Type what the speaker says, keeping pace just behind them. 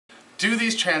Do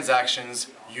these transactions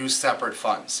use separate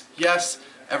funds? Yes,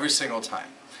 every single time.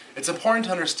 It's important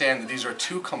to understand that these are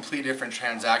two completely different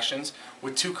transactions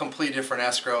with two completely different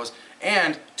escrows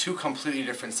and two completely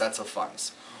different sets of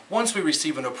funds. Once we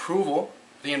receive an approval,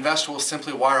 the investor will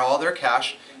simply wire all their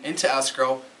cash into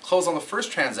escrow, close on the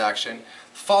first transaction.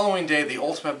 The following day, the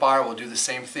ultimate buyer will do the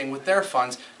same thing with their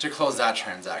funds to close that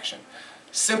transaction.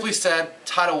 Simply said,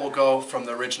 title will go from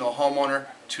the original homeowner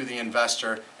to the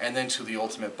investor and then to the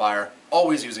ultimate buyer,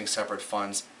 always using separate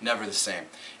funds, never the same.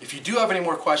 If you do have any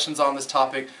more questions on this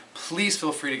topic, please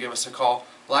feel free to give us a call.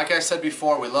 Like I said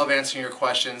before, we love answering your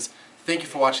questions. Thank you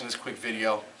for watching this quick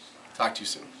video. Talk to you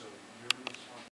soon.